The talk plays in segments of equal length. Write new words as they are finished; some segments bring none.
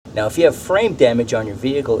Now, if you have frame damage on your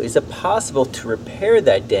vehicle, is it possible to repair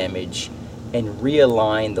that damage and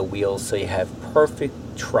realign the wheels so you have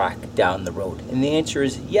perfect track down the road? And the answer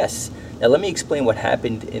is yes. Now, let me explain what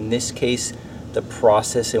happened in this case, the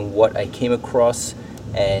process and what I came across,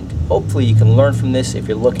 and hopefully you can learn from this if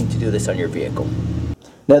you're looking to do this on your vehicle.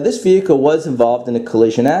 Now, this vehicle was involved in a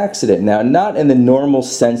collision accident. Now, not in the normal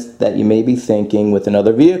sense that you may be thinking with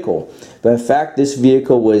another vehicle, but in fact, this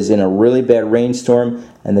vehicle was in a really bad rainstorm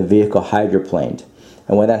and the vehicle hydroplaned.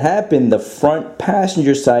 And when that happened, the front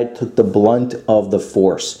passenger side took the blunt of the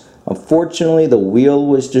force. Unfortunately, the wheel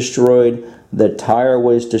was destroyed, the tire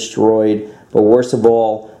was destroyed, but worst of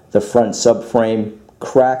all, the front subframe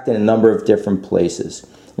cracked in a number of different places.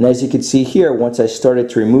 And as you can see here, once I started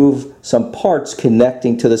to remove some parts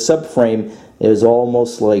connecting to the subframe, it was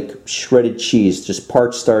almost like shredded cheese. Just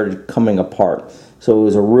parts started coming apart. So it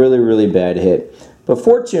was a really, really bad hit. But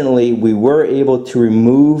fortunately, we were able to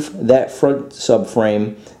remove that front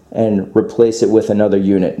subframe and replace it with another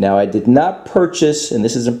unit. Now, I did not purchase, and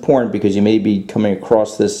this is important because you may be coming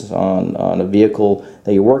across this on a vehicle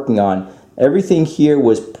that you're working on, everything here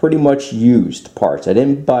was pretty much used parts. I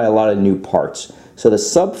didn't buy a lot of new parts. So the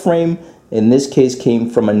subframe in this case came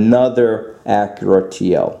from another Acura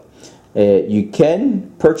TL. You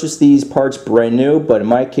can purchase these parts brand new, but in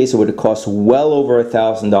my case it would have cost well over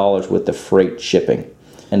 $1,000 with the freight shipping.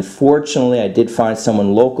 And fortunately, I did find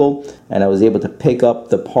someone local, and I was able to pick up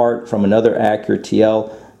the part from another Acura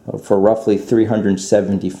TL for roughly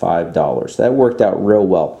 $375. That worked out real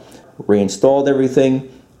well. Reinstalled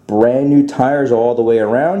everything, brand new tires all the way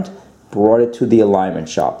around, brought it to the alignment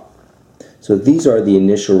shop. So these are the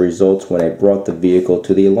initial results when I brought the vehicle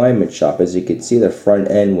to the alignment shop. As you can see, the front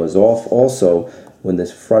end was off. Also, when the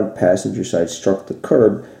front passenger side struck the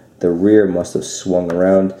curb, the rear must have swung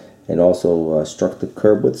around and also struck the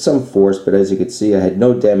curb with some force. But as you can see, I had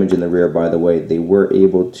no damage in the rear, by the way. They were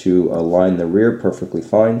able to align the rear perfectly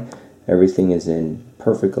fine. Everything is in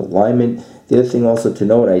perfect alignment. The other thing also to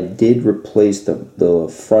note, I did replace the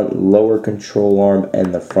front lower control arm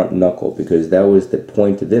and the front knuckle because that was the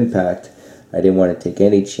point of impact. I didn't want to take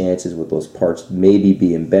any chances with those parts maybe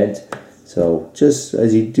being bent. So just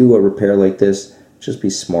as you do a repair like this, just be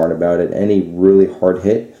smart about it. Any really hard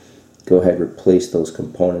hit, go ahead and replace those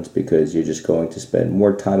components because you're just going to spend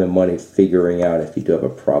more time and money figuring out if you do have a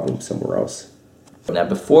problem somewhere else. Now,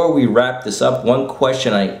 before we wrap this up, one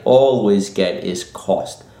question I always get is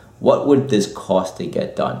cost. What would this cost to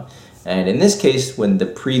get done? And in this case, when the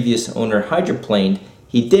previous owner hydroplaned,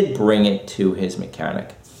 he did bring it to his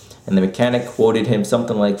mechanic. And the mechanic quoted him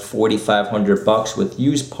something like $4,500 with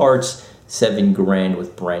used parts, $7 grand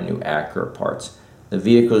with brand new Acura parts. The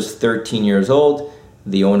vehicle is 13 years old.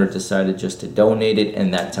 The owner decided just to donate it,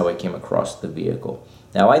 and that's how I came across the vehicle.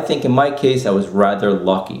 Now, I think in my case, I was rather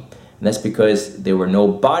lucky. And that's because there were no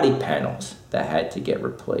body panels that had to get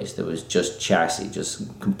replaced. It was just chassis,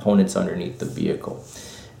 just components underneath the vehicle.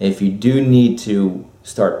 If you do need to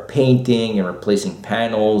start painting and replacing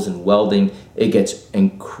panels and welding, it gets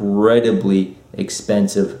incredibly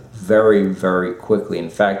expensive very, very quickly. In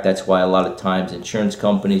fact, that's why a lot of times insurance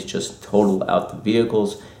companies just total out the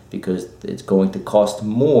vehicles because it's going to cost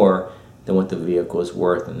more than what the vehicle is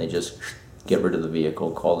worth, and they just get rid of the vehicle,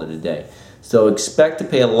 call it a day. So expect to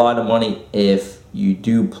pay a lot of money if you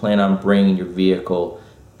do plan on bringing your vehicle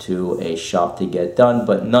to a shop to get done.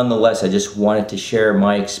 But nonetheless, I just wanted to share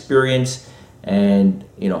my experience, and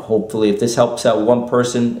hopefully if this helps out one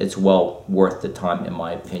person, it's well worth the time in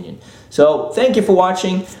my opinion. So thank you for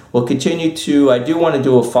watching. We'll continue to, I do want to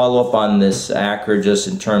do a follow-up on this Acura just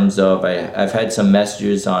in terms of, I've had some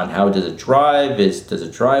messages on how does it drive, does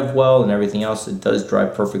it drive well and everything else. It does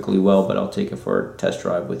drive perfectly well, but I'll take it for a test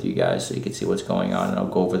drive with you guys so you can see what's going on, and I'll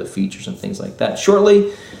go over the features and things like that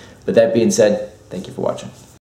shortly. But that being said, thank you for watching.